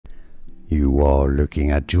You are looking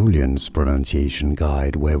at Julian's pronunciation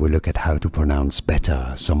guide, where we look at how to pronounce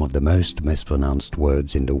better some of the most mispronounced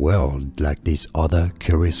words in the world, like this other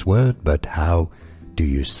curious word. But how do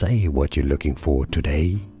you say what you're looking for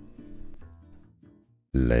today?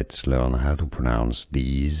 Let's learn how to pronounce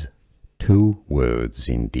these two words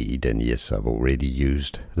indeed. And yes, I've already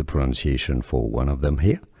used the pronunciation for one of them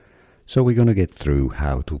here. So we're going to get through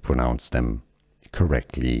how to pronounce them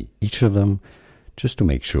correctly, each of them, just to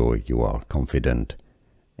make sure you are confident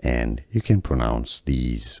and you can pronounce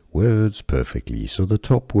these words perfectly. So the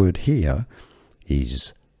top word here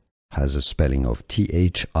has a spelling of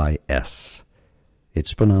T-H-I-S.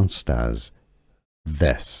 It's pronounced as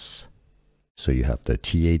this. So you have the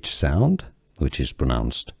TH sound, which is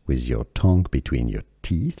pronounced with your tongue between your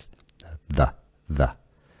teeth, the.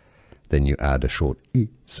 Then you add a short E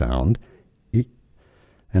sound, I,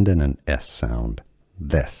 and then an S sound,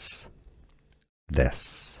 this.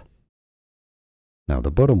 Now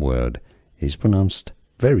the bottom word is pronounced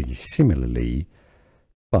very similarly,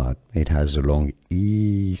 but it has a long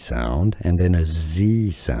E sound and then a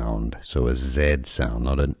Z sound, so a Z sound,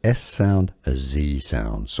 not an S sound, a Z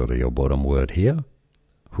sound. So your bottom word here,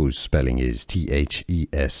 whose spelling is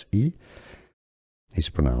T-H-E-S-E, is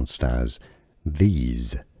pronounced as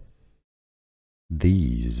these.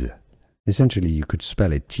 Essentially, you could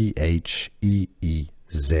spell it T-H-E-E-Z.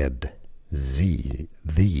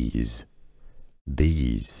 These.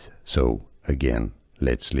 So again,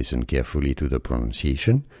 let's listen carefully to the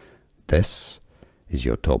pronunciation. This is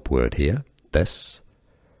your top word here. This.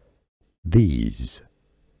 These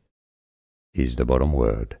is the bottom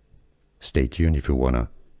word. Stay tuned if you want to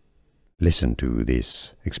listen to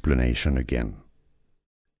this explanation again.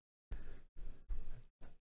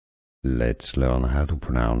 Let's learn how to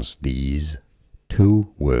pronounce these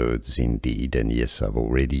two words indeed. And yes, I've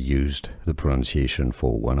already used the pronunciation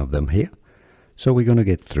for one of them here. So we're going to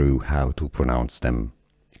get through how to pronounce them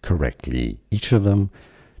correctly, each of them,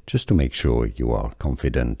 just to make sure you are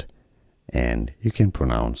confident and you can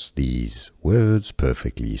pronounce these words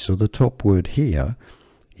perfectly. So the top word here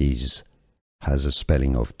has a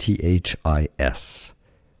spelling of T-H-I-S.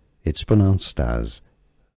 It's pronounced as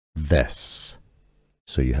this.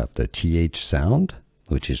 So you have the TH sound,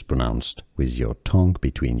 which is pronounced with your tongue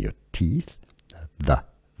between your teeth, the.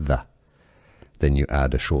 Then you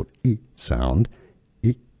add a short E sound,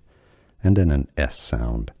 I, and then an S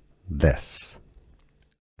sound, this.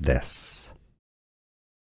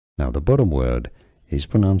 Now the bottom word is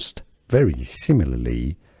pronounced very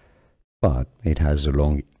similarly, but it has a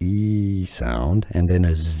long E sound and then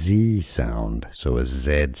a Z sound, so a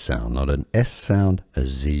Z sound, not an S sound, a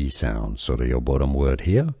Z sound. So your bottom word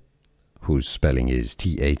here, whose spelling is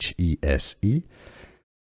T-H-E-S-E,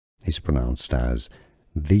 is pronounced as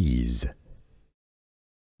these.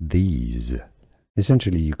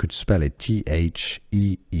 Essentially, you could spell it T-H-E-E-Z.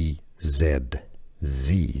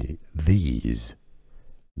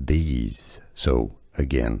 These. So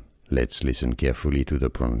again, let's listen carefully to the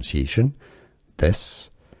pronunciation.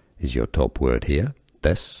 This is your top word here.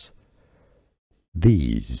 This.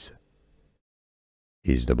 These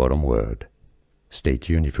is the bottom word. Stay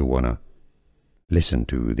tuned if you want to listen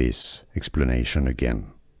to this explanation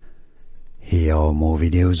again. Here are more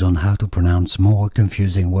videos on how to pronounce more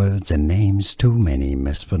confusing words and names too many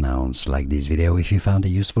mispronounced. Like this video if you found it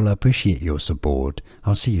useful. I appreciate your support.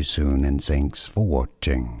 I'll see you soon and thanks for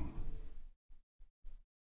watching.